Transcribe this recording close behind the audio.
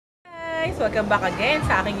guys! Welcome back again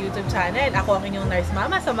sa aking YouTube channel. Ako ang inyong nurse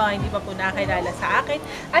mama sa mga hindi pa po nakakilala sa akin.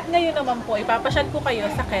 At ngayon naman po, ipapasyal ko kayo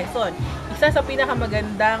sa Quezon. Isa sa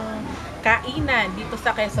pinakamagandang kainan dito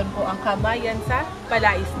sa Quezon po ang Kamayan sa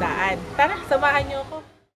Palaisdaan. Tara, samahan niyo ako.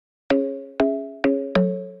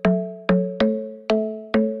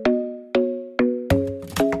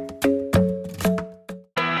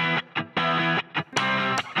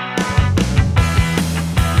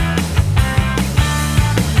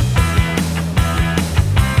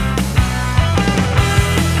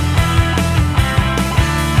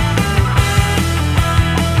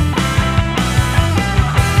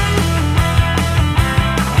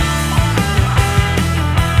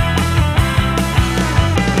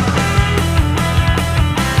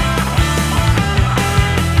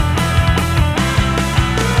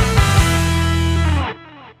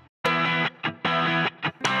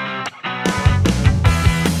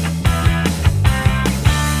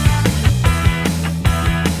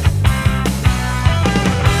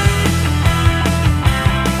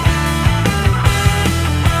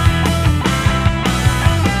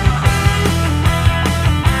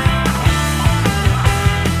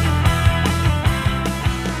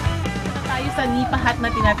 Pahat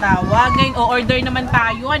na tinatawag. Ngayon, o-order naman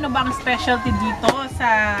tayo. Ano ba ang specialty dito sa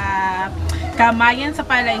Kamayan sa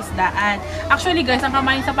Palaisdaan? Actually guys, ang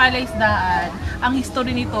Kamayan sa Palaisdaan, ang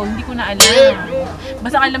history nito, hindi ko na alam.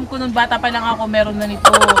 Basta alam ko nung bata pa lang ako, meron na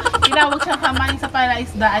nito. Tinawag siyang Kamayan sa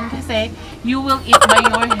Palaisdaan kasi you will eat by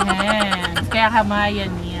your hands. Kaya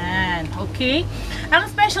Kamayan yan. Okay?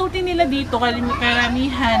 Ang specialty nila dito,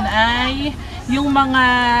 karamihan ay yung mga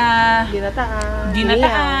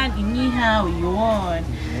ginataan, inihaw, yun.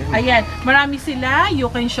 Ayan, marami sila. You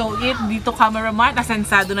can show it. Dito cameraman,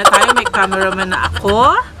 asensado na tayo. May cameraman na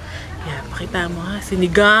ako. Ayan, pakita mo ha.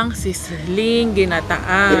 Sinigang, sisling,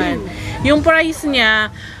 ginataan. Yung price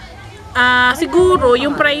niya, siguro,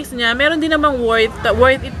 yung price niya, meron din namang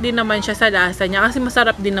worth it din naman siya sa lasa niya. Kasi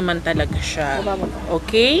masarap din naman talaga siya.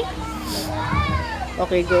 Okay?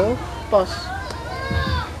 Okay, go. Pause.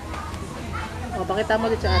 Pakita mo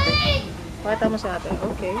dito sa ate. Pakita mo sa ate.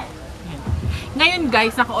 Okay. Ngayon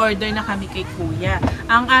guys, naka-order na kami kay Kuya.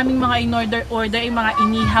 Ang aming mga in-order ay mga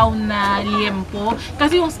inihaw na liempo.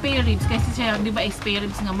 Kasi yung spare ribs, kasi siya, di ba, spare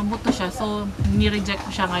ribs nga, mabuto siya. So, ni-reject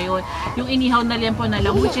ko siya ngayon. Yung inihaw na liempo na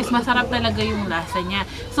lang, which is masarap talaga yung lasa niya.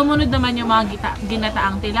 Sumunod naman yung mga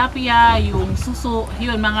ginataang tilapia, yung suso,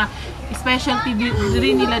 yun, mga specialty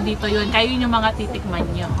rin nila dito yun. Kaya yun yung mga titikman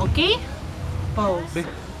nyo. Okay? Pause.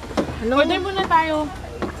 Order muna tayo.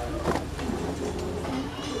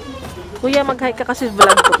 Kuya, mag-hi ka kasi vlog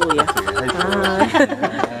ko, kuya.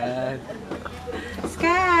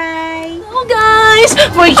 Sky! Oh guys!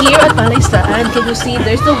 We're here at Palaisdaan. Can you see?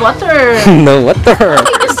 There's no water. No water. What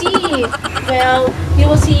can you see? Well, you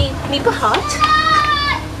will see Nipa hut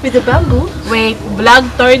with the bamboo. Wait, vlog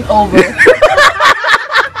turn over.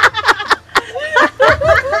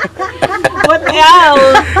 What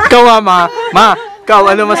else? Ikaw ma.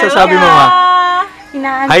 Ikaw, ano masasabi mo ma?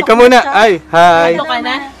 Hi ka muna. Ay, hi. Ito ka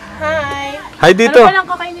na? Hi. Hi dito. Ano pa lang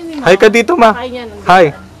kakainin mo? Hi ka dito ma.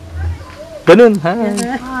 Hi. Ganun. Hi.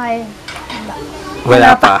 Hi.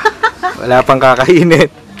 Wala pa. Wala pang kakainin.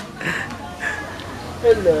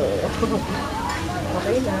 Hello.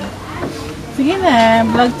 Okay na. Sige na,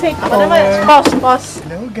 vlog take over. Pause.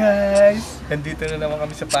 Hello guys. Nandito na naman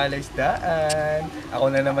kami sa Palaisdaan.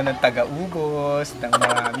 Ako na naman ang taga-ubos ng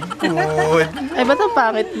maraming food. Ay, ba't ang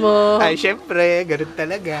pangit mo? Ay, syempre. Ganun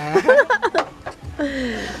talaga.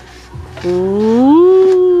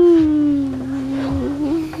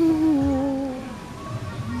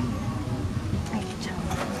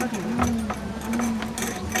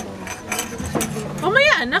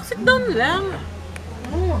 Mamaya anak, sit down lang.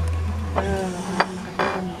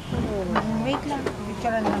 Wait lang.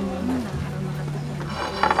 Picture lang muna.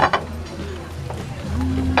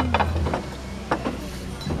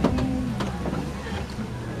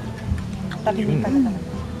 Tabi pala talaga.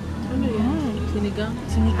 Ano yan? Sinigang?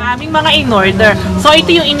 Aming mga in-order. So, ito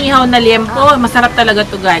yung inihaw na liempo. Masarap talaga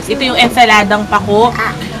to guys. Ito yung ensaladang pako.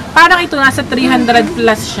 Parang ito nasa 300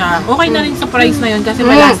 plus siya. Okay na rin sa price na yun kasi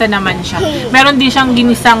malasa naman siya. Meron din siyang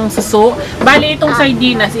ginisang suso. Bali, itong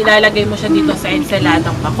sardinas, ilalagay mo siya dito sa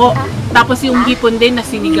ensaladang pako. Tapos yung hipon din na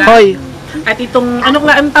sinigang. Hoy. At itong,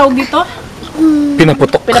 anong tawag dito?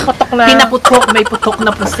 Pinaputok. Pinaputok, may putok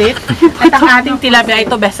na pusit. At ang ating tilapia,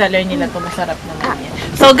 ito bestseller nila to, masarap naman yan.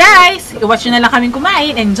 So guys, i-watch nyo na lang kaming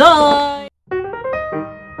kumain. Enjoy!